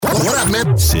What up,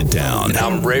 man? Sit down.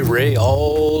 I'm Ray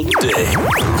all day.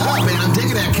 Oh, man, I'm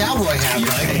digging that cowboy hat,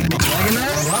 Mike. Liking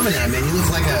that? I'm loving that, man. You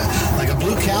look like a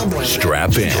blue cowboy.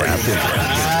 Strap in.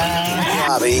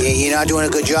 You're not doing a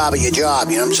good job at your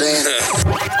job, you know what I'm saying?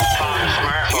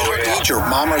 You don't need your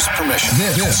mama's permission.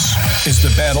 This is the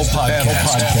Battle Podcast.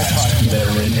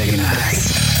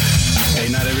 Hey,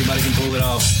 not everybody can pull it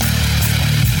off.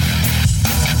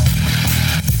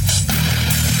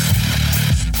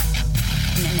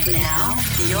 Now,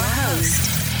 your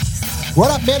host. What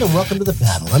up, man, and welcome to the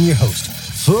battle. I'm your host,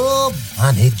 Full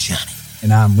Bonnet Johnny.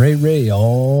 And I'm Ray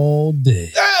all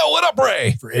day. Oh, what up,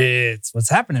 Ray? Fritz, what's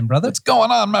happening, brother? What's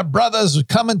going on, my brothers? We're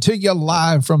coming to you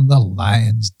live from the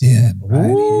Lion's Den.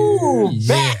 Right Ooh, here.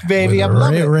 back, baby. With I'm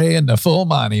loving it. Ray and the full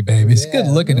Monty, baby. It's good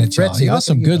looking at y'all. Fritzy, Y'all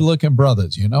some good looking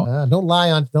brothers, you know? Don't lie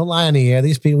on the air.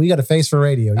 These people, we got a face for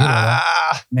radio. You know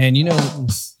that. Man, you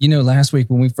know, last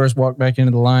week when we first walked back into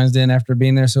the Lion's Den after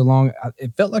being there so long,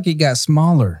 it felt like it got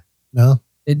smaller. No?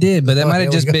 It did, but that might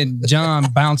have just been John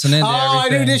bouncing into everything. I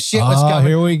knew this shit was coming.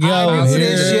 Here we go. I knew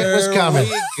this shit was coming.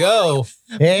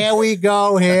 Here we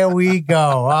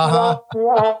go. Uh-huh.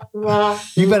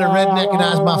 You better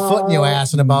redneckinize my foot in your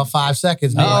ass in about 5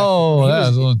 seconds,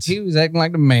 boy. He was acting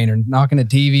like the Maynard, knocking the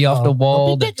TV off the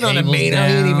wall. Don't be picking on the Maynard.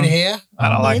 He ain't even here. I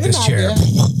don't like this chair.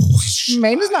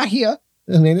 Maynard's not here.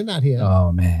 Maynard's not here.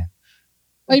 Oh, man.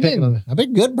 How you been? I've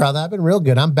been good, brother. I've been real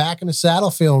good. I'm back in the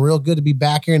saddle, feeling real good to be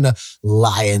back here in the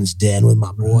Lion's Den with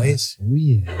my boys. Oh,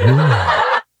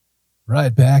 yeah.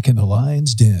 Right back in the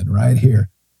Lion's Den, right here.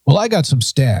 Well, I got some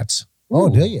stats. Oh,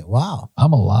 do you? Wow.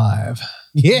 I'm alive.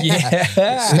 Yeah.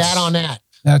 Stat on that.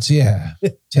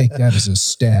 Take that as a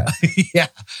stat. Yeah.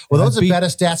 Well, those are better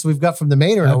stats we've got from the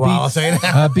Maynard in a while. I'll say that.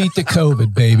 I beat the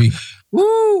COVID, baby.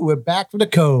 Woo! We're back from the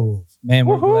cove. Man,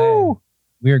 we're glad.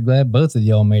 We're glad both of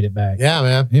y'all made it back. Yeah,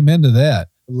 man. Amen to that.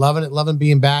 Loving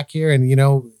being back here. And, you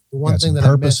know, the one got thing some that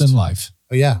purpose I missed in life.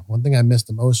 Oh, yeah. One thing I missed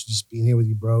the most is just being here with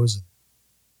you bros and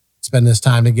spend this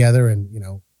time together and, you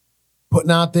know, putting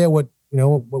out there what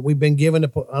we've been given to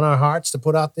put on our hearts to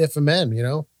put out there for men, you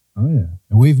know? Oh, yeah.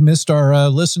 And we've missed our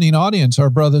listening audience,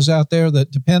 our brothers out there that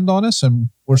depend on us. And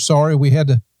we're sorry we had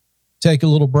to take a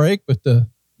little break, but the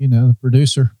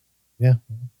producer. Yeah.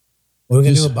 What are we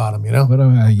going to do about them, you know? But,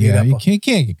 you can't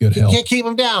get good help. You can't keep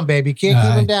them down, baby. You can't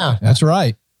keep them down. That's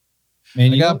right.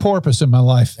 Man, I got porpoise in my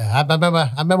life. Yeah, I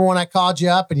remember when I called you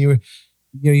up and you were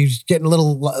just getting a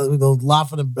little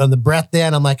laugh on the breath there.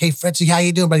 And I'm like, hey, Fritzy, how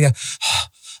you doing? But you go,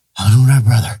 I'm doing right,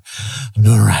 brother. I'm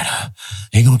doing right.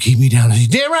 Ain't going to keep me down. I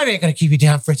said, damn right, I ain't going to keep you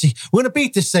down, Fritzy. We're going to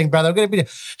beat this thing, brother. We're going to beat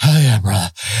it. Hell yeah,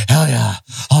 brother. Hell yeah.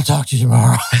 I'll talk to you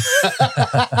tomorrow.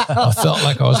 I felt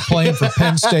like I was playing for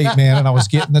Penn State, man, and I was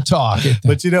getting the talk.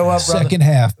 But you know what, brother? Second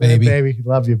half, baby. Hey, baby.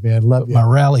 Love you, man. Love you. My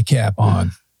rally cap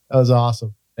on. That was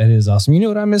awesome. That is awesome. You know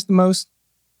what I miss the most?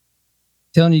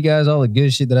 Telling you guys all the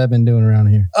good shit that I've been doing around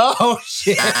here. Oh,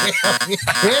 shit.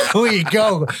 Here we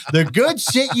go. The good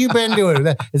shit you've been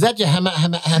doing. Is that your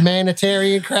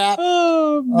humanitarian crap?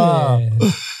 Oh, man.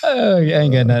 I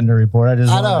ain't got nothing to report. I just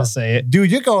wanted to say it.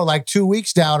 Dude, you're going like 2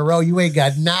 weeks down a row. You ain't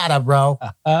got nada, bro.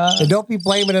 So don't be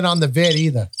blaming it on the vid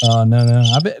either. Oh, no.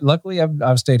 Luckily,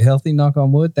 I've stayed healthy, knock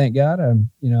on wood. Thank God. I've,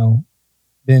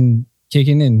 been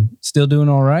kicking and still doing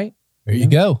all right. There you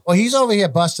go. Well, he's over here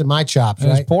busting my chops,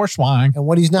 There's right? poor swine. And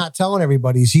what he's not telling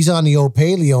everybody is he's on the old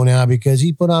paleo now because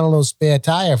he put on a little spare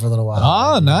tire for a little while.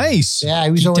 Oh, nice. Yeah,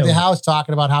 he was over at the house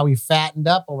talking about how he fattened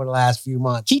up over the last few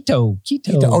months. Keto.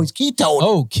 Oh, he's keto.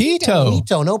 Oh, keto.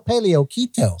 Keto, no paleo,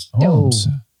 keto. Oh,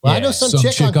 Well, I know some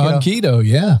chick on keto.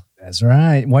 Yeah. That's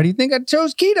right. Why do you think I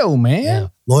chose keto, man? Yeah.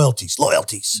 Loyalties.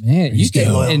 Man, You stay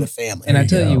loyal to family. And I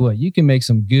tell you what, you can make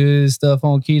some good stuff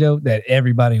on keto that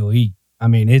everybody will eat. I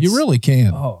mean, you really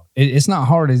can. Oh, it's not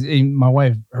hard. My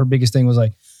wife, her biggest thing was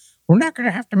like, we're not going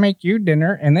to have to make you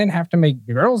dinner and then have to make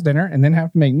the girls dinner and then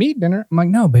have to make me dinner. I'm like,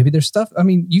 no, baby, there's stuff. I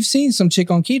mean, you've seen some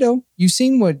chick on keto. You've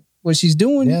seen what she's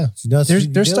doing. Yeah, she does.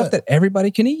 There's stuff that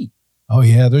everybody can eat. Oh,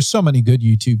 yeah. There's so many good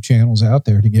YouTube channels out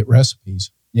there to get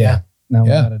recipes. Yeah. No,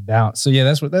 without a doubt. So yeah,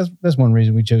 that's one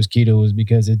reason we chose keto is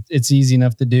because it's easy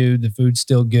enough to do. The food's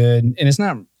still good. And it's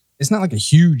not like a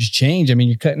huge change. I mean,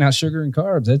 you're cutting out sugar and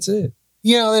carbs. That's it.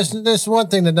 You know, there's one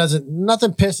thing that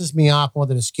nothing pisses me off more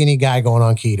than a skinny guy going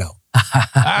on keto.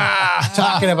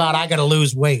 Talking about, I got to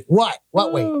lose weight. What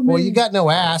weight? Man. Well, you got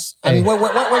no ass. I mean, what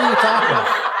are you talking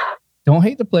about? Don't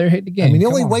hate the player, hate the game. I mean, the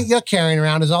only weight you're carrying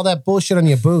around is all that bullshit on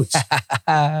your boots.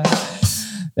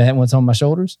 That one's on my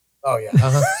shoulders. Oh, yeah.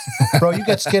 Uh-huh. Bro, you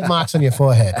got skid marks on your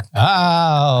forehead.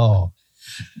 Oh.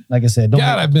 Like I said,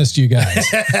 God, I've missed you guys.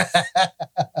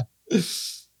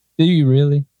 Do you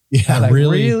really? Yeah, I Like,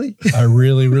 really, I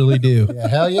really do. yeah,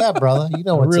 hell yeah, brother. You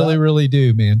know I what's really, up. really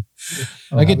do, man.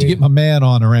 I get to mean, get my man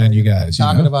on around you guys. You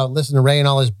Talking know? about listening to Ray and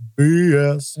all this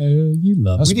BS. You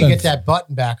love I it. We need to get that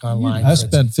button back online. I Fritz.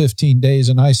 spent 15 days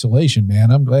in isolation, man.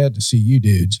 I'm glad to see you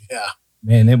dudes.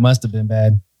 Man, it must have been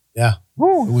bad. Yeah.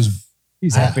 It was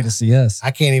He's happy to see us.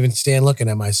 I can't even stand looking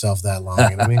at myself that long.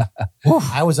 You know what I mean?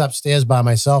 I was upstairs by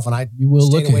myself and I You will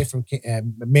stayed look away at, from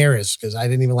mirrors because I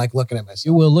didn't even like looking at myself.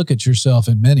 you will look at yourself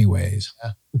in many ways.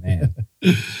 Man.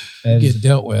 Get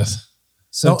dealt with.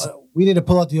 So we need to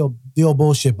pull out the old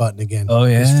bullshit button again. Oh,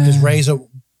 yeah. Because Ray's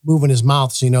moving his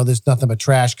mouth, so you know there's nothing but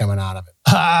trash coming out of it.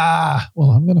 Well,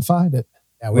 I'm going to find it.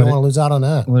 Yeah, we don't want to lose out on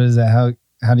that. What is that?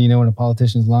 How do you know when a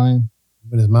politician's lying?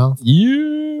 Moving his mouth.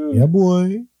 Yeah,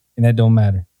 boy. and that don't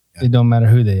matter. Yeah. It don't matter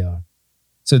who they are.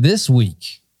 So this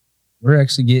week, we're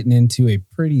actually getting into a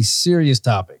pretty serious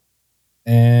topic.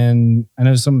 And I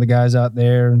know some of the guys out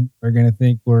there are going to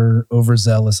think we're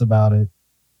overzealous about it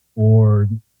or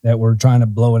that we're trying to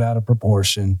blow it out of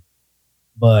proportion.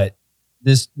 But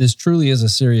this truly is a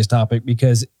serious topic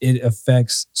because it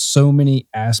affects so many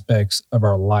aspects of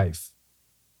our life.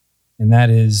 And that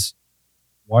is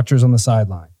watchers on the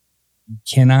sideline. You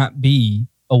cannot be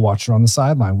a watcher on the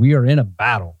sideline. We are in a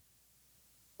battle.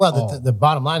 Well, the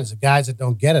bottom line is the guys that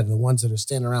don't get it are the ones that are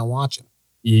standing around watching.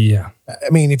 Yeah. I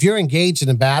mean, if you're engaged in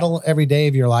a battle every day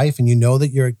of your life and you know that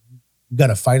you've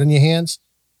got a fight on your hands,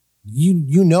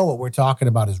 you know what we're talking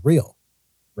about is real.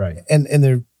 Right. And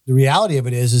the reality of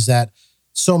it is that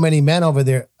so many men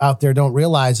out there don't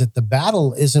realize that the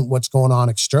battle isn't what's going on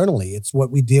externally. It's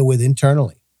what we deal with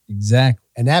internally. Exactly.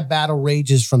 And that battle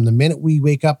rages from the minute we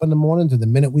wake up in the morning to the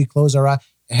minute we close our eyes.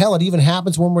 Hell, it even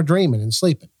happens when we're dreaming and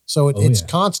sleeping. So it's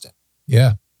constant.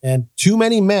 Yeah. And too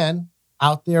many men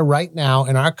out there right now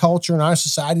in our culture, in our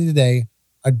society today,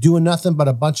 are doing nothing but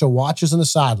a bunch of watchers on the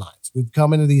sidelines. We've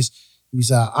come into these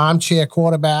armchair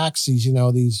quarterbacks,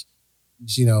 these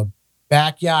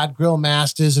backyard grill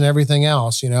masters and everything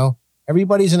else.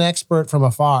 Everybody's an expert from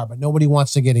afar, but nobody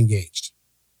wants to get engaged.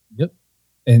 Yep.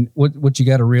 And what you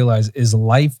got to realize is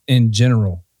life in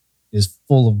general is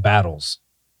full of battles.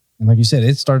 And like you said,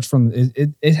 it starts from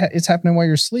it's happening while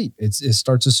you're asleep. It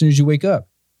starts as soon as you wake up.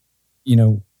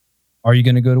 Are you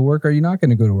going to go to work? Or are you not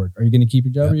going to go to work? Are you going to keep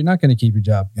your job? Or are you not going to keep your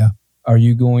job? Yeah. Are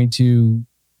you going to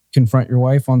confront your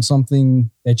wife on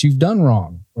something that you've done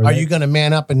wrong? Are you going to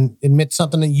man up and admit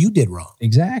something that you did wrong?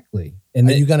 Exactly. And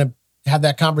are you going to have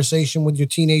that conversation with your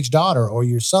teenage daughter or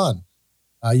your son?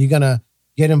 Are you going to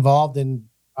get involved in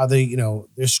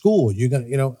their school? You're going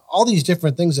to, all these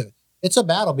different things. It's a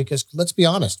battle because let's be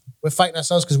honest, we're fighting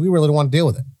ourselves because we really don't want to deal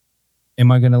with it.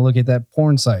 Am I going to look at that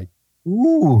porn site?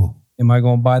 Ooh. Am I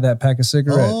going to buy that pack of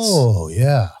cigarettes? Oh,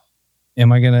 yeah.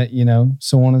 Am I going to,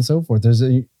 so on and so forth.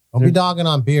 Don't be dogging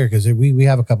on beer because we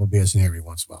have a couple of beers in here every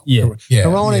once in a while. Yeah.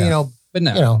 Corona, but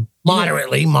no,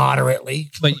 moderately.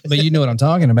 But you know what I'm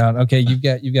talking about. Okay, you've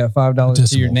got $5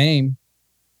 to your name.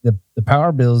 The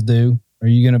power bills due. Are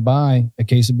you going to buy a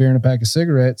case of beer and a pack of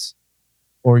cigarettes,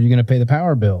 or are you going to pay the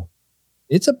power bill?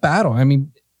 It's a battle. I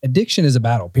mean, addiction is a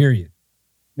battle. Period.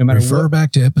 No matter Refer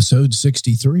back to episode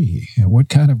 63. What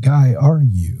kind of guy are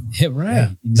you? Yeah, right. Yeah.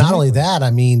 Exactly. Not only that, I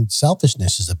mean,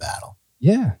 selfishness is a battle.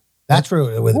 Yeah, that's where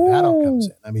the battle comes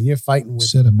in. I mean, you're fighting with.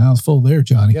 Said a mouthful there,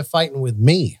 Johnny. You're fighting with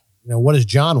me. What does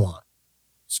John want?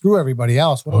 Screw everybody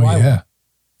else. What do I want?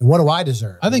 And what do I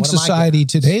deserve? I think society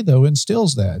today, though,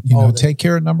 instills that. Take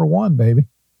care of number one, baby.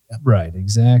 Yep. Right,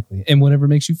 exactly. And whatever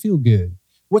makes you feel good.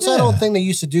 What's that old thing they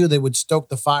used to do? They would stoke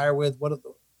the fire with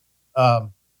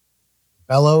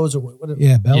bellows or what?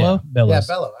 Yeah, bellow. Yeah, bellows.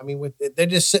 Yeah, bellow. I mean, they're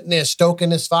just sitting there stoking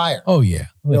this fire. Oh yeah,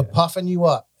 puffing you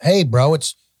up. Hey, bro,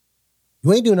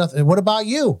 you ain't doing nothing. What about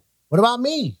you? What about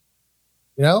me?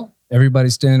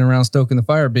 Everybody's standing around stoking the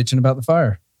fire, bitching about the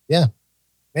fire. Yeah,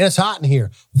 man, it's hot in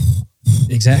here.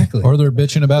 Exactly. Or they're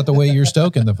bitching about the way you're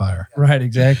stoking the fire. Right,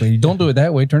 exactly. Don't do it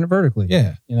that way. Turn it vertically.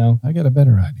 Yeah. I got a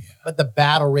better idea. But the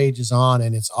battle rages on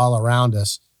and it's all around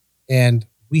us. And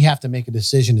we have to make a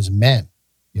decision as men.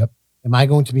 Yep. Am I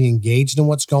going to be engaged in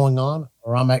what's going on?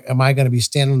 Or am I going to be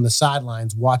standing on the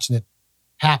sidelines watching it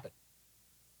happen?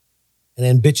 And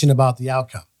then bitching about the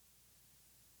outcome?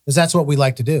 Because that's what we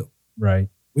like to do. Right.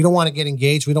 We don't want to get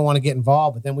engaged. We don't want to get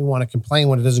involved. But then we want to complain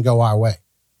when it doesn't go our way.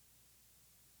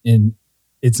 And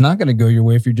it's not going to go your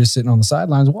way if you're just sitting on the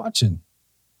sidelines watching.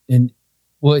 And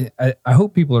well, I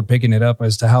hope people are picking it up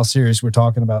as to how serious we're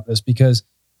talking about this because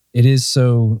it is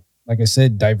so, like I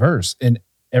said, diverse in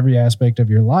every aspect of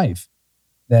your life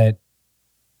that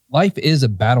life is a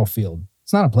battlefield.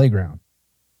 It's not a playground.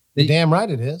 Damn right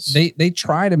it is. They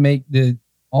try to make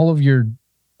all of your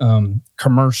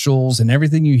commercials and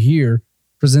everything you hear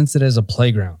presents it as a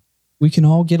playground. We can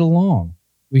all get along.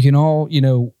 We can all,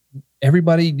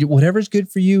 everybody, whatever's good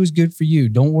for you is good for you.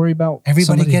 Don't worry about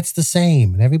Everybody gets the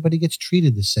same and everybody gets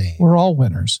treated the same. We're all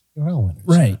winners. We're all winners.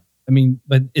 Right. I mean,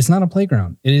 but it's not a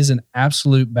playground. It is an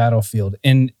absolute battlefield.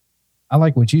 And I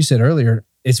like what you said earlier.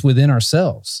 It's within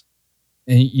ourselves.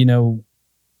 And,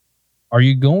 are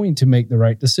you going to make the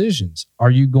right decisions?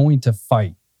 Are you going to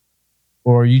fight?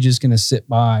 Or are you just going to sit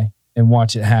by and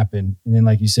watch it happen? And then,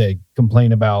 like you said,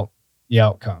 complain about the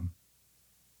outcome.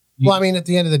 Well, I mean, at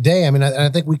the end of the day, I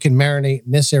think we can marinate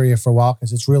in this area for a while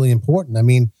because it's really important. I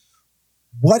mean,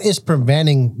 what is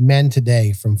preventing men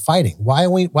today from fighting? Why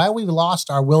have we lost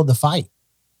our will to fight?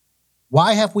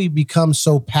 Why have we become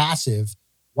so passive?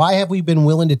 Why have we been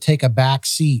willing to take a back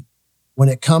seat when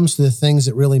it comes to the things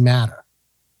that really matter?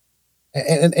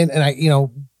 And I,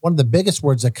 one of the biggest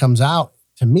words that comes out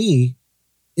to me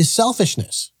is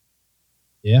selfishness.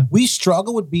 Yeah. We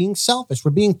struggle with being selfish.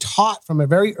 We're being taught from a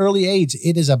very early age,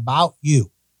 it is about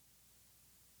you.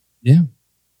 Yeah.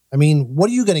 I mean, what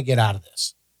are you going to get out of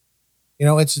this?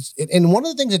 And one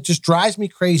of the things that just drives me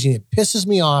crazy and it pisses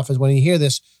me off is when you hear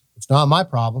this, it's not my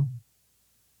problem.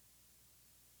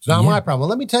 It's not my problem.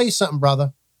 Let me tell you something,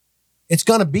 brother. It's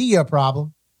going to be your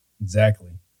problem. Exactly.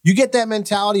 You get that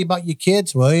mentality about your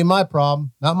kids. Well, it ain't my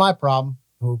problem. Not my problem.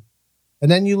 And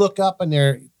then you look up and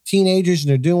they're teenagers and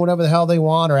they're doing whatever the hell they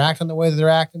want or acting the way that they're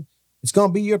acting. It's going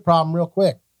to be your problem real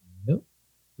quick. Yep.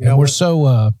 And we're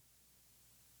so,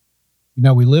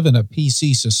 we live in a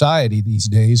PC society these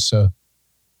days. So,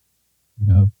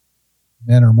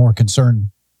 men are more concerned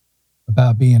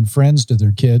about being friends to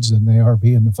their kids than they are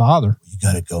being the father. You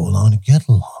got to go along to get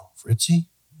along, Fritzy.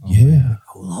 Yeah.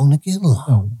 Go along to get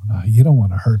along. No, you don't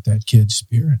want to hurt that kid's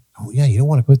spirit. Oh, yeah. You don't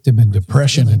want to Put them in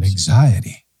depression and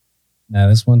anxiety. Now,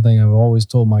 that's one thing I've always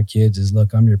told my kids is,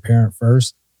 look, I'm your parent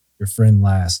first, your friend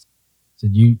last. I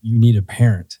said, you need a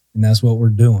parent, and that's what we're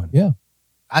doing. Yeah.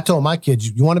 I told my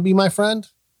kids, you want to be my friend?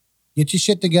 Get your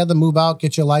shit together, move out,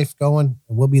 get your life going,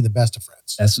 and we'll be the best of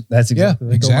friends. That's exactly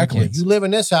what I told my exactly. kids. You live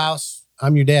in this house,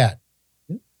 I'm your dad.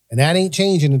 Yep. And that ain't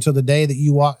changing until the day that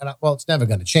you walk. Well, it's never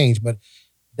going to change, but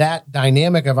that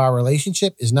dynamic of our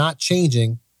relationship is not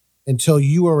changing until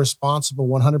you are responsible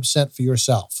 100% for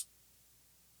yourself.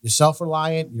 You're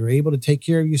self-reliant. You're able to take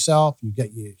care of yourself. You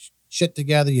get your shit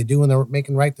together. You're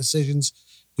making right decisions,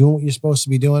 doing what you're supposed to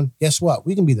be doing. Guess what?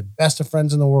 We can be the best of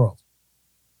friends in the world.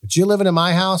 But you're living in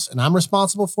my house and I'm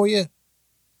responsible for you.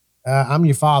 I'm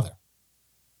your father.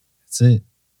 That's it.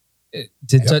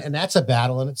 And that's a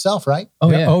battle in itself, right?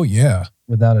 Oh, yeah. Oh, yeah.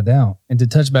 Without a doubt. And to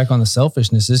touch back on the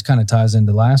selfishness, this kind of ties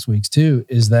into last week's too,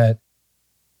 is that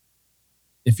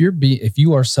if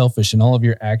you are selfish and all of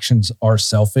your actions are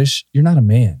selfish, you're not a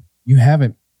man. You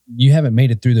haven't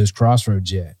made it through those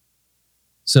crossroads yet.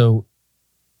 So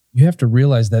you have to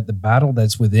realize that the battle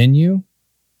that's within you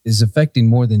is affecting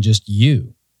more than just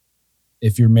you.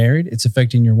 If you're married, it's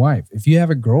affecting your wife. If you have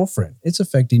a girlfriend, it's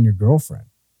affecting your girlfriend.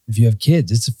 If you have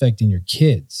kids, it's affecting your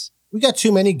kids. We got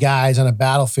too many guys on a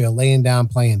battlefield laying down,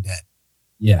 playing dead.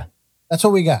 Yeah. That's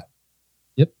what we got.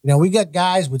 Yep. We got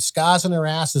guys with scars on their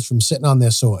asses from sitting on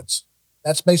their swords.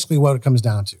 That's basically what it comes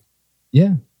down to.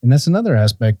 Yeah. And that's another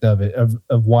aspect of it,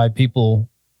 of why people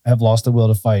have lost the will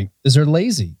to fight, is they're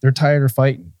lazy. They're tired of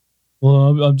fighting.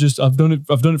 Well, I've done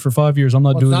it for 5 years. I'm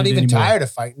not doing it anymore. It's not even tired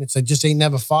of fighting. It's they just ain't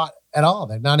never fought at all.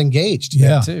 They're not engaged.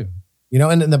 Yeah. That too.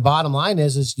 And then the bottom line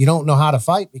is you don't know how to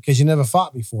fight because you never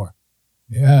fought before.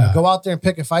 Yeah. Go out there and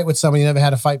pick a fight with somebody you never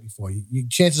had a fight before.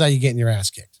 Chances are you're getting your ass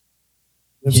kicked.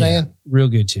 You know what I'm saying? Real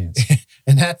good chance.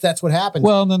 And that's what happens.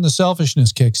 Well, and then the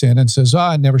selfishness kicks in and says,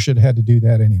 I never should have had to do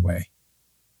that anyway.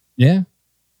 Yeah.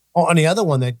 Oh, and the other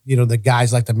one that, the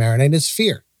guys like to marinate is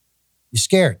fear. You're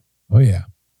scared. Oh, yeah.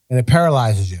 And it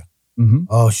paralyzes you. Mm-hmm.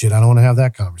 Oh, shit, I don't want to have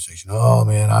that conversation. Oh,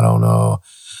 man, I don't know.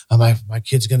 My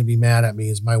kid's going to be mad at me.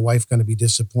 Is my wife going to be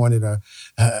disappointed? Or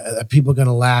are people going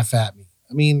to laugh at me?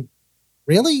 I mean,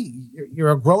 really?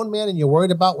 You're a grown man and you're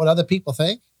worried about what other people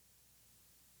think?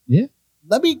 Yeah.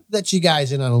 Let me let you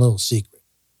guys in on a little secret.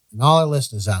 And all our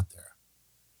listeners out there.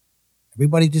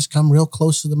 Everybody just come real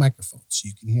close to the microphone so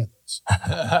you can hear this.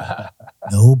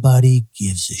 Nobody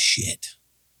gives a shit.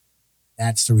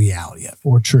 That's the reality of it.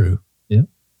 Or true. Yeah.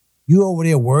 You over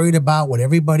there worried about what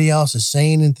everybody else is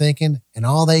saying and thinking, and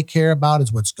all they care about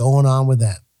is what's going on with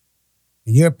them.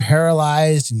 And you're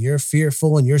paralyzed and you're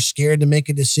fearful and you're scared to make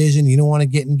a decision. You don't want to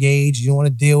get engaged. You don't want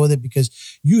to deal with it because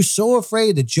you're so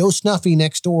afraid that Joe Snuffy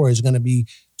next door is going to be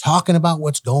talking about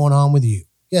what's going on with you.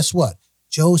 Guess what?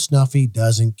 Joe Snuffy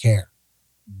doesn't care.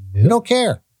 Yep. He don't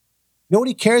care. You know what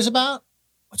he cares about?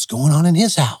 What's going on in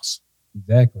his house.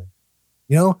 Exactly.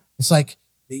 It's like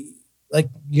like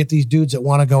you get these dudes that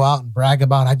want to go out and brag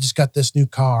about, I just got this new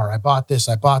car. I bought this.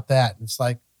 I bought that. And it's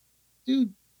like,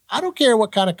 dude, I don't care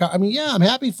what kind of car. I mean, yeah, I'm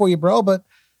happy for you, bro, but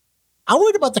I'm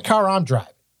worried about the car I'm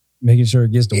driving. Making sure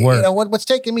it gets to work. You know, what's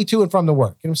taking me to and from the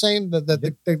work. You know what I'm saying?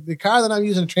 The car that I'm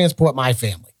using to transport my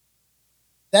family.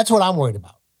 That's what I'm worried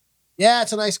about. Yeah,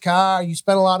 it's a nice car. You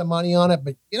spent a lot of money on it,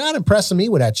 but you're not impressing me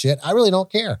with that shit. I really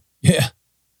don't care. Yeah.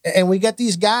 And we get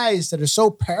these guys that are so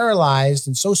paralyzed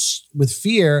and so with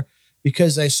fear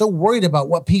because they're so worried about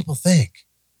what people think.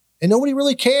 And nobody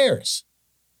really cares.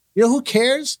 You know who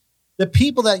cares? The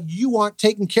people that you aren't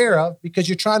taking care of because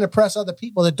you're trying to press other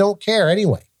people that don't care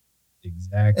anyway.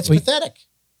 Exactly. It's pathetic.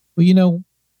 Well, you know,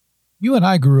 you and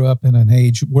I grew up in an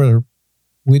age where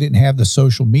we didn't have the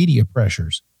social media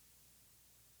pressures.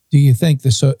 Do you think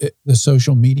the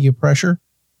social media pressure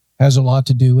has a lot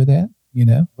to do with that? You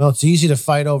know? Well, it's easy to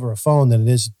fight over a phone than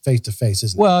it is face to face,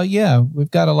 isn't it? Well, yeah, we've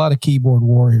got a lot of keyboard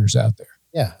warriors out there.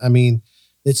 Yeah. I mean,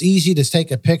 it's easy to take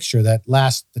a picture that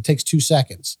takes 2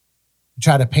 seconds and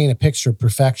try to paint a picture of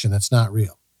perfection that's not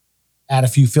real. Add a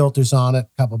few filters on it,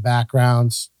 a couple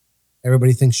backgrounds.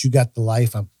 Everybody thinks you got the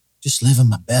life. I'm just living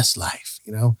my best life,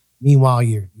 you know? Meanwhile,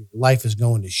 your life is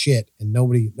going to shit and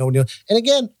nobody, and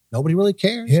again, nobody really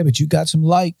cares. Yeah, but you got some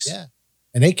likes. Yeah.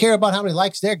 And they care about how many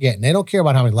likes they're getting. They don't care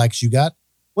about how many likes you got.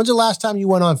 When's the last time you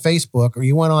went on Facebook or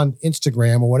you went on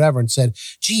Instagram or whatever and said,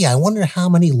 gee, I wonder how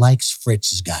many likes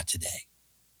Fritz has got today?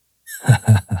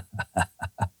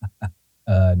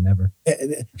 Never.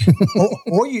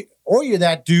 or you're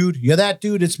that dude. You're that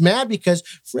dude that's mad because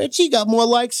Fritzy got more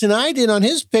likes than I did on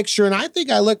his picture, and I think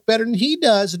I look better than he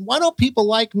does. And why don't people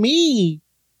like me?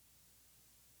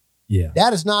 Yeah.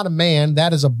 That is not a man.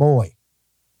 That is a boy.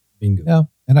 Bingo. Yeah.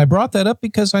 And I brought that up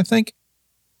because I think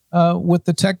with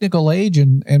the technical age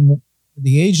and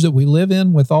the age that we live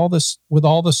in with all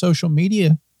the social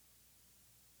media,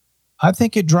 I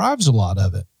think it drives a lot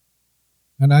of it.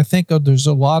 And I think there's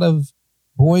a lot of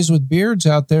boys with beards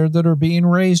out there that are being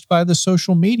raised by the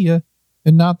social media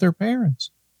and not their parents.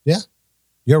 Yeah,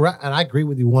 you're right. And I agree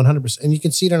with you 100%. And you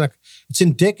can see it it's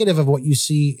indicative of what you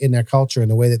see in their culture and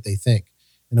the way that they think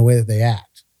and the way that they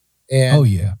act. And oh,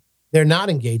 yeah. They're not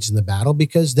engaged in the battle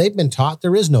because they've been taught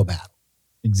there is no battle.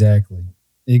 Exactly.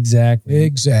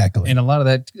 And a lot of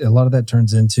that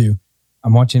turns into,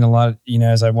 I'm watching a lot,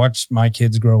 as I watch my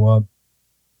kids grow up,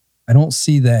 I don't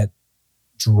see that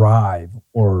drive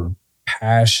or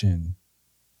passion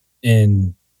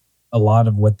in a lot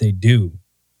of what they do,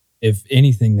 if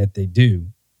anything that they do.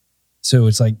 So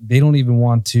it's like they don't even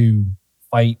want to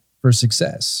fight for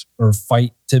success or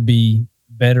fight to be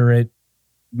better at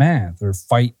math or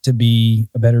fight to be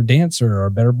a better dancer or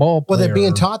a better ball player. Well, they're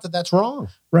being taught that that's wrong.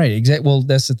 Right, exactly. Well,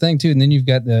 that's the thing too. And then you've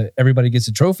got everybody gets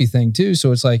a trophy thing too.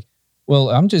 So it's like, well,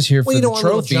 I'm just here for the trophy. You don't want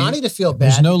little Johnny to feel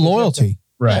bad. There's no loyalty.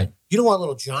 Right. Yeah. You don't want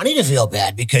little Johnny to feel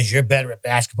bad because you're better at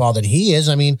basketball than he is.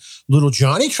 I mean, little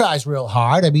Johnny tries real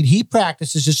hard. I mean, he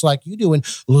practices just like you do. And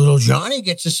little Johnny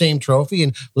gets the same trophy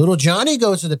and little Johnny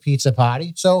goes to the pizza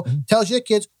party. So tells your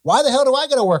kids, why the hell do I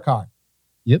got to work hard?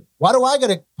 Yep. Why do I got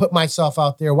to put myself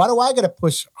out there? Why do I got to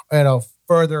push,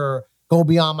 further or go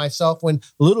beyond myself when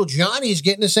little Johnny's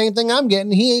getting the same thing I'm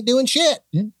getting? He ain't doing shit.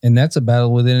 Yeah. And that's a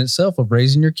battle within itself of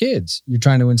raising your kids. You're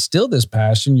trying to instill this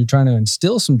passion. You're trying to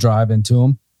instill some drive into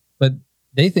them, but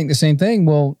they think the same thing.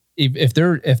 Well, if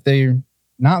they're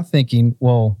not thinking,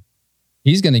 well,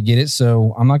 he's going to get it,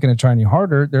 so I'm not going to try any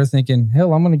harder. They're thinking,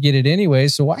 hell, I'm going to get it anyway,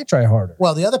 so why try harder?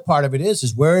 Well, the other part of it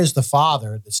is where is the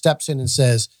father that steps in and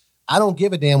says, I don't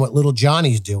give a damn what little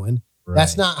Johnny's doing. Right.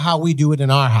 That's not how we do it in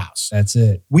our house. That's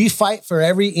it. We fight for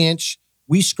every inch.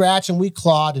 We scratch and we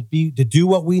claw to do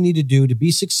what we need to do to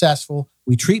be successful.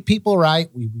 We treat people right.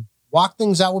 We walk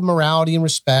things out with morality and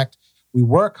respect. We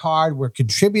work hard. We're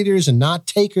contributors and not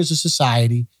takers of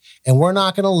society. And we're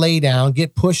not going to lay down,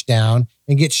 get pushed down,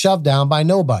 and get shoved down by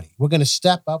nobody. We're going to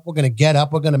step up. We're going to get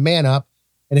up. We're going to man up.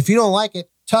 And if you don't like it,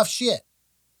 tough shit.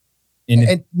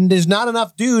 And there's not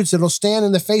enough dudes that'll stand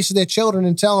in the face of their children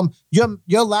and tell them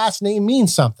your last name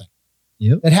means something.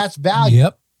 Yep. It has value.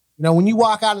 Yep. When you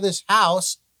walk out of this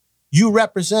house, you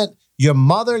represent your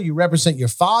mother, you represent your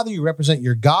father, you represent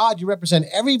your God, you represent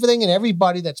everything and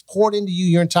everybody that's poured into you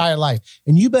your entire life.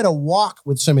 And you better walk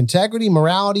with some integrity,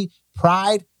 morality,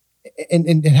 pride,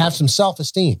 and have some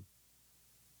self-esteem.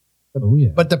 Oh,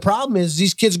 yeah. But the problem is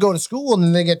these kids go to school and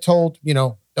then they get told,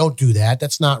 don't do that.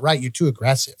 That's not right. You're too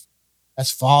aggressive. That's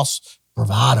false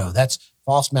bravado. That's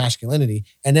false masculinity.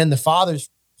 And then the fathers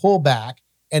pull back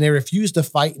and they refuse to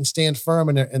fight and stand firm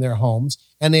in their homes.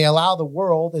 And they allow the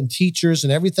world and teachers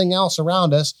and everything else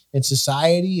around us in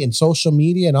society and social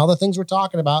media and all the things we're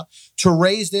talking about to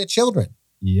raise their children.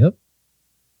 Yep.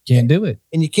 Can't do it.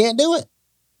 And you can't do it.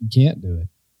 You can't do it.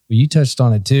 But you touched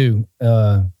on it too.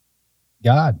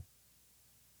 God,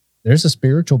 there's a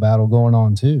spiritual battle going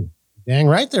on too. Dang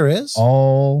right there is.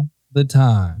 All the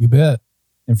time. You bet.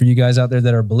 And for you guys out there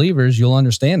that are believers, you'll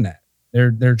understand that.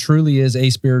 There truly is a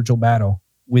spiritual battle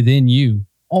within you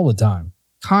all the time,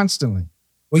 constantly.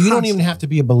 Well, you don't even have to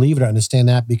be a believer to understand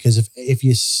that, because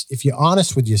if you're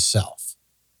honest with yourself,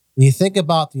 when you think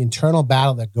about the internal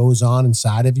battle that goes on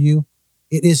inside of you,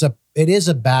 it is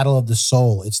a battle of the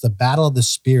soul. It's the battle of the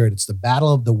spirit. It's the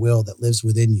battle of the will that lives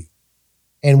within you.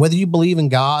 And whether you believe in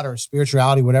God or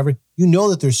spirituality, whatever, you know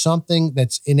that there's something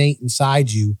that's innate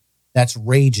inside you that's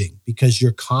raging, because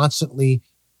you're constantly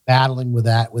battling with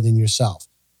that within yourself.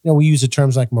 You know, we use the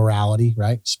terms like morality,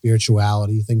 right?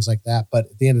 Spirituality, things like that. But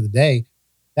at the end of the day,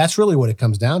 that's really what it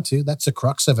comes down to. That's the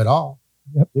crux of it all.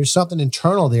 Yep. There's something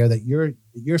internal there that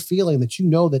you're feeling, that you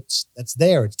know that's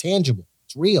there. It's tangible.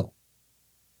 It's real.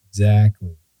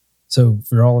 Exactly. So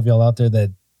for all of y'all out there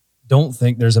that don't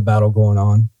think there's a battle going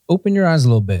on, open your eyes a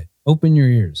little bit. Open your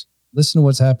ears. Listen to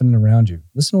what's happening around you.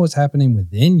 Listen to what's happening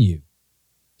within you.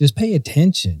 Just pay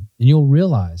attention and you'll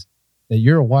realize that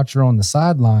you're a watcher on the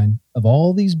sideline of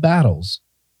all these battles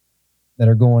that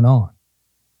are going on.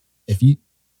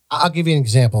 I'll give you an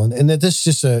example, and this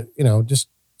is just just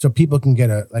so people can get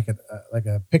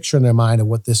a picture in their mind of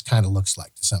what this kind of looks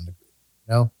like to some degree.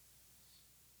 You know,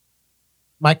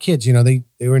 my kids, they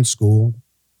were in school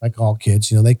like all kids.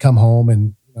 They come home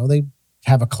and they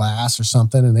have a class or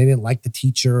something, and they didn't like the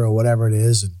teacher or whatever it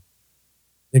is, and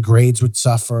their grades would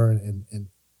suffer. And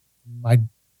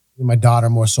my daughter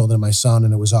more so than my son,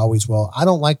 and it was always, well, I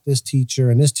don't like this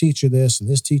teacher, and this teacher this, and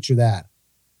this teacher that.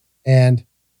 And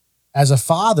as a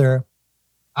father,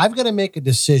 I've got to make a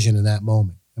decision in that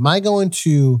moment. Am I going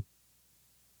to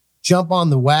jump on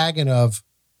the wagon of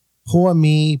poor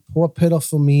me, poor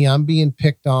pitiful me, I'm being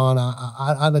picked on,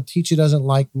 the teacher doesn't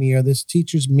like me, or this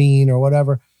teacher's mean or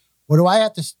whatever? Or do I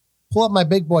have to pull up my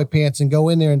big boy pants and go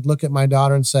in there and look at my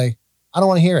daughter and say, I don't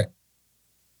want to hear it.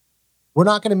 We're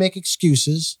not going to make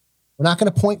excuses. We're not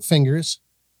going to point fingers.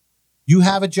 You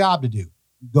have a job to do.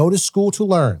 You go to school to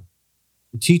learn.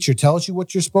 The teacher tells you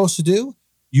what you're supposed to do.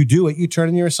 You do it. You turn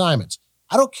in your assignments.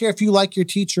 I don't care if you like your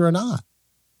teacher or not.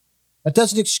 That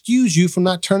doesn't excuse you from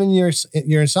not turning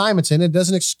your assignments in. It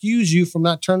doesn't excuse you from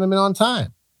not turning them in on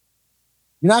time.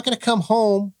 You're not going to come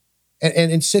home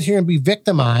and sit here and be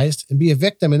victimized and be a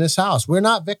victim in this house. We're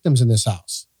not victims in this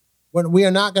house. We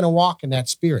are not going to walk in that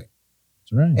spirit.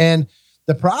 That's right. And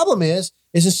the problem is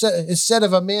instead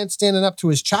of a man standing up to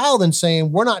his child and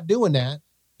saying, we're not doing that,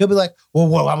 he'll be like,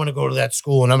 well, I'm going to go to that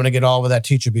school and I'm going to get all with that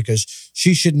teacher because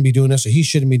she shouldn't be doing this or he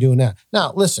shouldn't be doing that.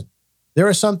 Now, listen, there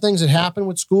are some things that happen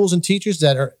with schools and teachers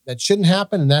that shouldn't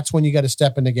happen. And that's when you got to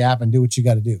step in the gap and do what you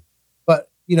got to do. But,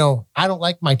 I don't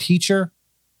like my teacher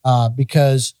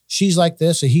because she's like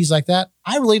this or he's like that.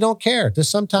 I really don't care. There's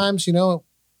sometimes,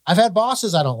 I've had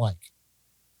bosses I don't like.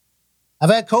 I've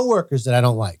had coworkers that I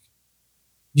don't like.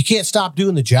 You can't stop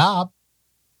doing the job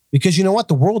because you know what?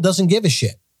 The world doesn't give a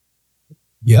shit.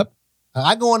 Yep.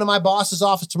 I go into my boss's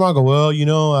office tomorrow and go,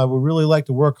 well, I would really like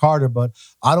to work harder, but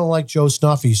I don't like Joe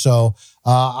Snuffy, so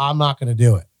I'm not going to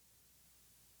do it.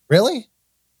 Really?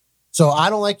 So I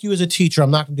don't like you as a teacher.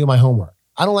 I'm not going to do my homework.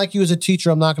 I don't like you as a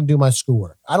teacher. I'm not going to do my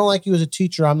schoolwork. I don't like you as a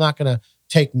teacher. I'm not going to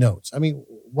take notes. I mean,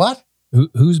 what?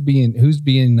 Who's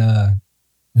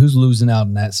losing out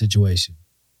in that situation?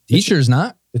 Teacher's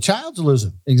not. The child's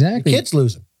losing. Exactly. The kid's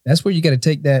losing. That's where you got to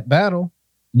take that battle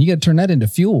and you got to turn that into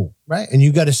fuel. Right. And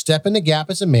you got to step in the gap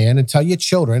as a man and tell your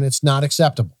children it's not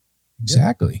acceptable.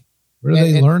 Exactly. Where do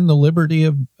they learn the liberty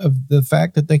of the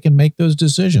fact that they can make those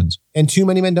decisions? And too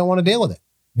many men don't want to deal with it.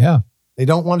 Yeah. They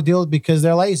don't want to deal with it because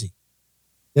they're lazy.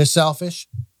 They're selfish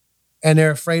and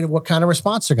they're afraid of what kind of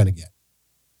response they're going to get.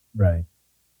 Right.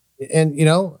 And,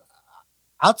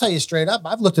 I'll tell you straight up,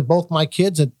 I've looked at both my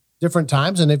kids at different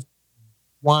times and they've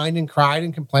whined and cried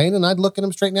and complained. And I'd look at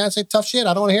them straight now and say, tough shit.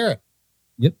 I don't want to hear it.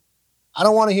 Yep. I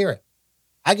don't want to hear it.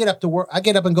 I get up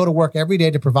and go to work every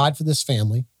day to provide for this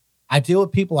family. I deal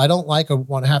with people I don't like or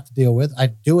want to have to deal with. I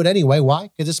do it anyway. Why?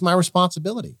 Because it's my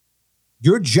responsibility.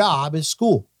 Your job is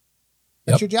school.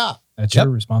 That's your job. That's your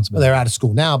responsibility. Well, they're out of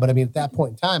school now, but I mean, at that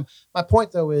point in time, my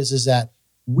point though is that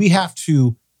we have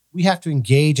to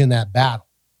engage in that battle.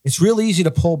 It's real easy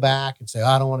to pull back and say,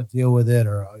 I don't want to deal with it.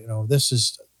 Or, this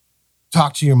is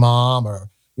talk to your mom or,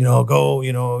 go,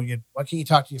 why can't you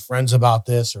talk to your friends about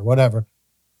this or whatever?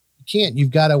 You can't.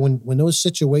 You've got to, when those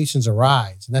situations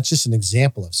arise, and that's just an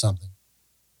example of something,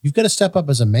 you've got to step up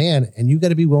as a man and you've got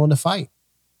to be willing to fight.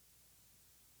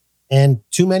 And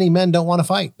too many men don't want to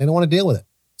fight. They don't want to deal with it.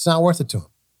 It's not worth it to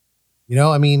them.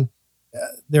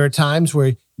 There are times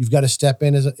where you've got to step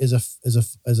in as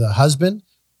a husband,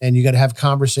 and you got to have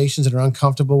conversations that are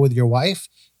uncomfortable with your wife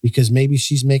because maybe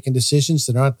she's making decisions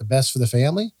that aren't the best for the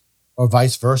family, or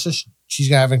vice versa. She's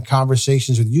having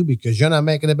conversations with you because you're not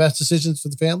making the best decisions for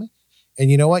the family. And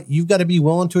you know what? You've got to be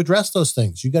willing to address those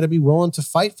things. You got to be willing to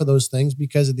fight for those things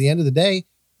because at the end of the day,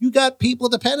 you got people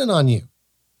dependent on you.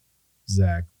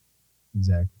 Exactly.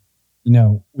 You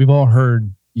know, we've all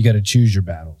heard you got to choose your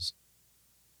battles,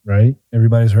 right?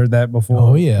 Everybody's heard that before.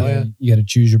 Oh, yeah. You got to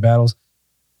choose your battles.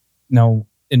 Now,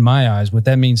 in my eyes, what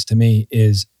that means to me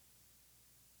is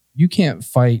you can't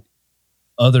fight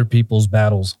other people's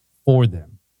battles for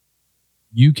them.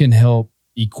 You can help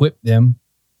equip them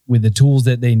with the tools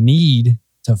that they need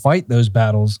to fight those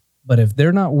battles. But if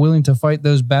they're not willing to fight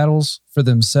those battles for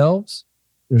themselves,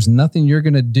 there's nothing you're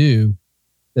going to do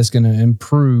that's going to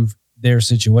improve their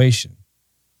situation.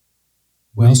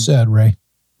 Well said, Ray.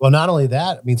 Well, not only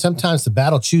that, I mean, sometimes the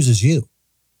battle chooses you.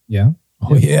 Yeah.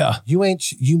 Oh, yeah. You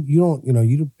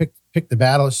don't pick the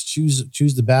battle, choose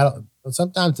the battle. But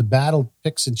sometimes the battle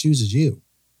picks and chooses you.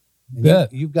 And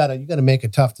you've got to make a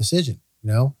tough decision,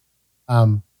 you know?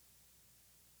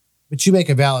 But you make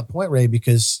a valid point, Ray,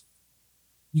 because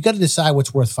you got to decide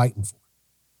what's worth fighting for.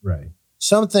 Right.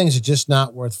 Some things are just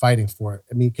not worth fighting for.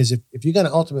 I mean, because if you're going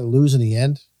to ultimately lose in the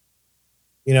end,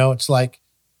 you know, it's like,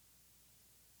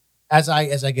 as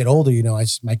I get older, you know,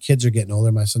 my kids are getting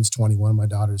older. My son's 21. My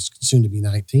daughter's soon to be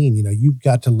 19. You know, you've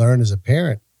got to learn as a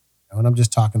parent, you know, and I'm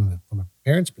just talking from a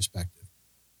parent's perspective.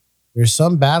 There's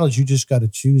some battles you just got to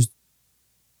choose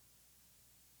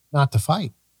not to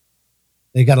fight.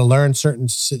 They got to learn certain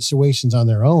situations on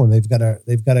their own. They've got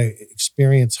to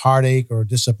experience heartache or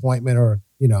disappointment or,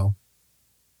 you know,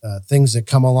 things that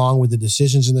come along with the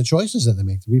decisions and the choices that they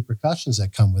make, the repercussions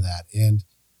that come with that. And,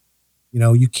 you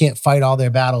know, you can't fight all their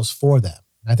battles for them.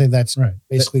 I think that's right.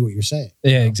 Basically what you're saying.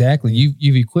 Yeah, exactly.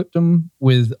 You've equipped them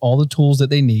with all the tools that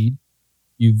they need.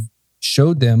 You've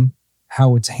showed them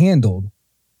how it's handled.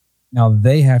 Now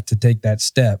they have to take that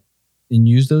step and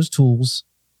use those tools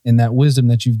and that wisdom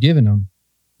that you've given them.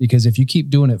 Because if you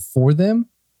keep doing it for them,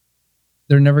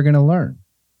 they're never going to learn.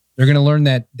 They're going to learn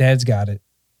that dad's got it.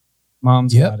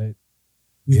 Mom's got it.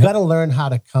 You've got to learn how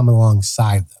to come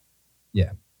alongside them.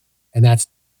 Yeah. And that's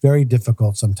very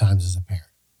difficult sometimes as a parent.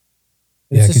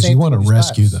 Yeah, because you want to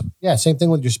rescue them. Yeah, same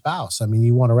thing with your spouse. I mean,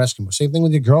 you want to rescue them. Same thing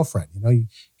with your girlfriend. You know, you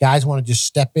guys want to just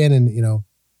step in and, you know,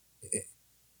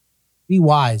 be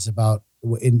wise about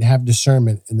and have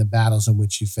discernment in the battles in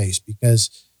which you face,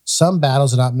 because some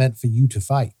battles are not meant for you to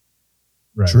fight.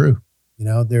 Right. True. You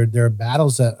know, there are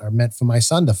battles that are meant for my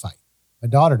son to fight, my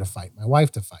daughter to fight, my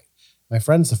wife to fight, my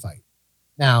friends to fight.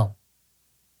 Now,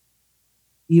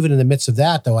 even in the midst of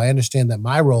that, though, I understand that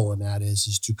my role in that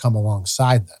is to come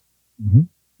alongside them. Mm-hmm.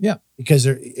 Yeah. Because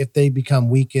if they become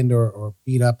weakened or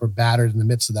beat up or battered in the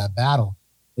midst of that battle,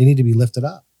 they need to be lifted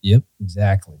up. Yep,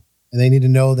 exactly. And they need to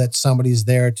know that somebody's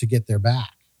there to get their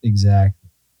back. Exactly.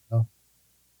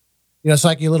 You know, it's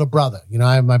like your little brother. You know,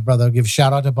 I have my brother. I'll give a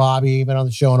shout out to Bobby. He's been on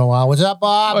the show in a while. What's up,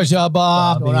 Bob? What's up,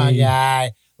 Bob? What's going on,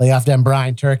 guy? Lay off them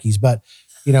brine turkeys. But,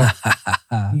 you know,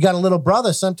 you got a little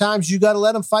brother. Sometimes you got to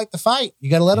let him fight the fight.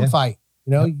 You got to let him fight.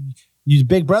 You know, your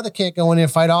big brother can't go in there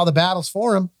and fight all the battles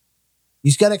for him.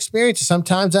 He's got experience.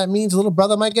 Sometimes that means a little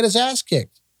brother might get his ass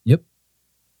kicked. Yep.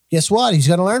 Guess what? He's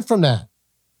got to learn from that.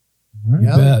 You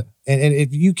bet. And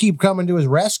if you keep coming to his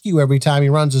rescue every time he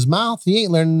runs his mouth, he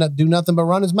ain't learning to do nothing but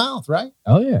run his mouth, right?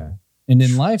 Oh, yeah. And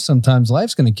in life, sometimes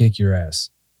life's going to kick your ass,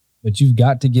 but you've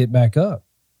got to get back up.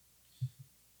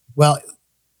 Well,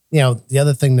 you know, the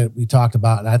other thing that we talked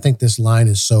about, and I think this line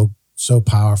is so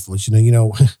powerful, is, you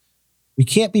know, we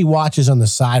can't be watchers on the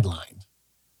sideline.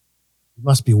 We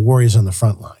must be warriors on the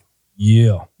front line.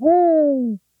 Yeah.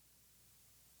 Woo.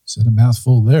 Said a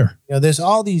mouthful there. You know, there's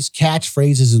all these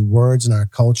catchphrases and words in our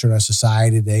culture and our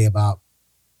society today about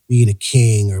being a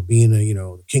king or being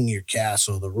the king of your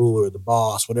castle, the ruler, the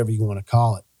boss, whatever you want to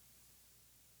call it.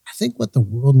 I think what the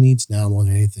world needs now more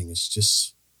than anything is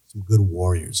just some good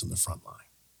warriors on the front line.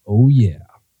 Oh, yeah.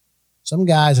 Some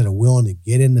guys that are willing to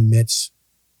get in the midst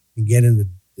and get in the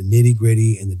nitty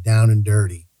gritty and the down and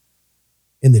dirty,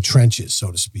 in the trenches,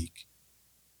 so to speak,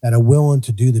 that are willing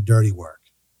to do the dirty work.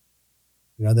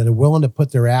 You know, that are willing to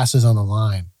put their asses on the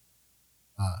line,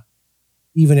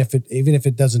 even if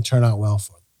it doesn't turn out well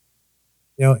for them.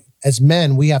 You know, as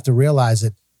men, we have to realize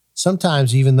that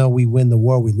sometimes, even though we win the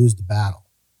war, we lose the battle.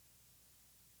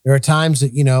 There are times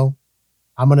that, you know,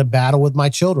 I'm going to battle with my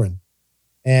children,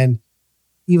 and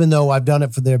even though I've done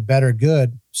it for their better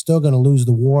good, still going to lose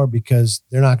the war because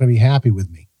they're not going to be happy with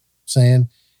me. And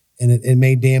it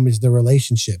may damage the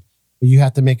relationship. But you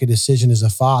have to make a decision as a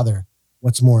father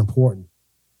what's more important.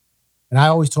 And I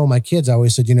always told my kids, I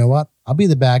always said, you know what? I'll be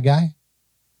the bad guy.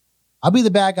 I'll be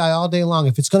the bad guy all day long.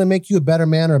 If it's going to make you a better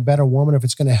man or a better woman, if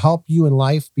it's going to help you in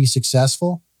life be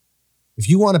successful, if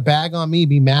you want to bag on me,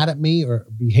 be mad at me, or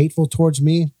be hateful towards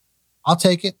me, I'll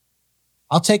take it.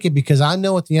 I'll take it because I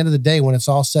know at the end of the day, when it's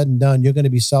all said and done, you're going to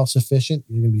be self-sufficient,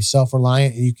 you're going to be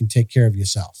self-reliant, and you can take care of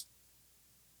yourself.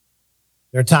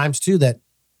 There are times too that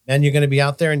then you're going to be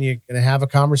out there and you're going to have a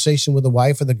conversation with the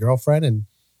wife or the girlfriend, and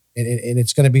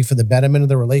it's going to be for the betterment of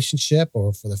the relationship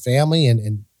or for the family,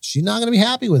 and she's not going to be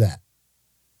happy with that.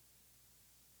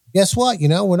 Guess what?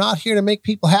 We're not here to make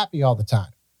people happy all the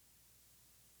time.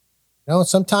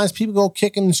 Sometimes people go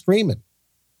kicking and screaming.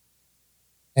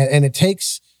 And it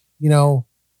takes,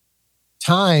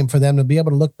 time for them to be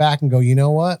able to look back and go, you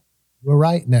know what? We're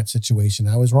right in that situation.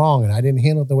 I was wrong and I didn't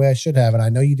handle it the way I should have. And I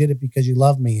know you did it because you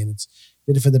love me and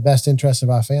did it for the best interest of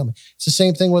our family. It's the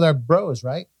same thing with our bros,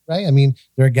 right? Right? I mean,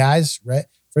 there are guys, right?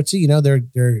 Fritzy, there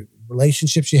are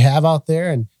relationships you have out there,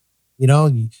 and, you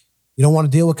don't want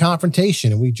to deal with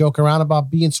confrontation. And we joke around about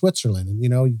being Switzerland, and,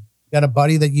 you got a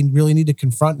buddy that you really need to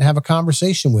confront and have a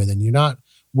conversation with, and you're not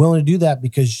willing to do that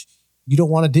because you don't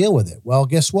want to deal with it. Well,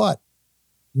 guess what?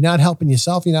 You're not helping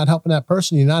yourself. You're not helping that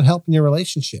person. You're not helping your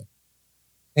relationship.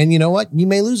 And you know what? You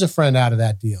may lose a friend out of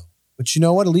that deal, but you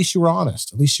know what? At least you were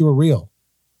honest. At least you were real.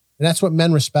 And that's what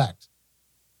men respect.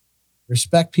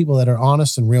 Respect people that are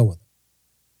honest and real with them.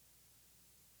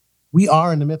 We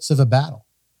are in the midst of a battle.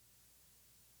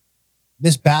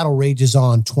 This battle rages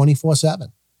on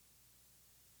 24/7.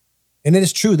 And it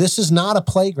is true. This is not a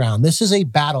playground. This is a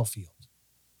battlefield.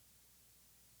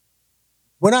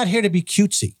 We're not here to be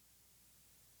cutesy.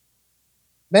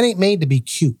 Men ain't made to be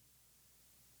cute.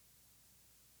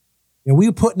 We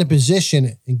were put in a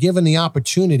position and given the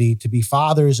opportunity to be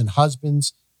fathers and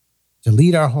husbands, to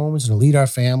lead our homes and to lead our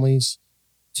families,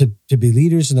 to be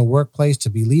leaders in the workplace, to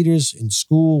be leaders in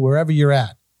school, wherever you're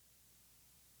at.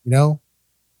 We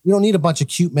don't need a bunch of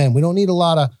cute men. We don't need a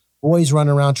lot of boys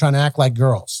running around trying to act like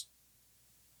girls.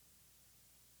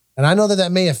 And I know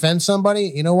that may offend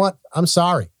somebody. You know what? I'm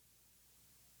sorry.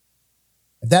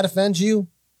 If that offends you,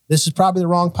 this is probably the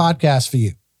wrong podcast for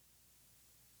you.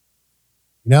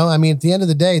 At the end of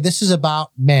the day, this is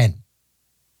about men.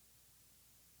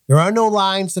 There are no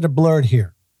lines that are blurred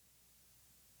here.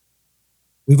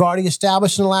 We've already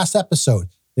established in the last episode,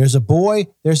 there's a boy,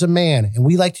 there's a man, and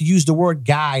we like to use the word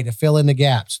guy to fill in the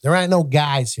gaps. There ain't no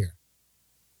guys here.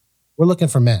 We're looking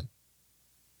for men.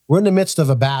 We're in the midst of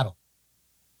a battle.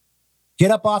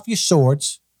 Get up off your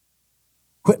swords,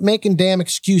 quit making damn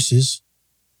excuses,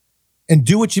 and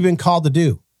do what you've been called to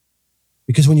do.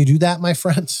 Because when you do that, my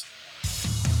friends,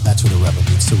 that's when the rubber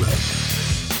meets the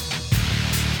road.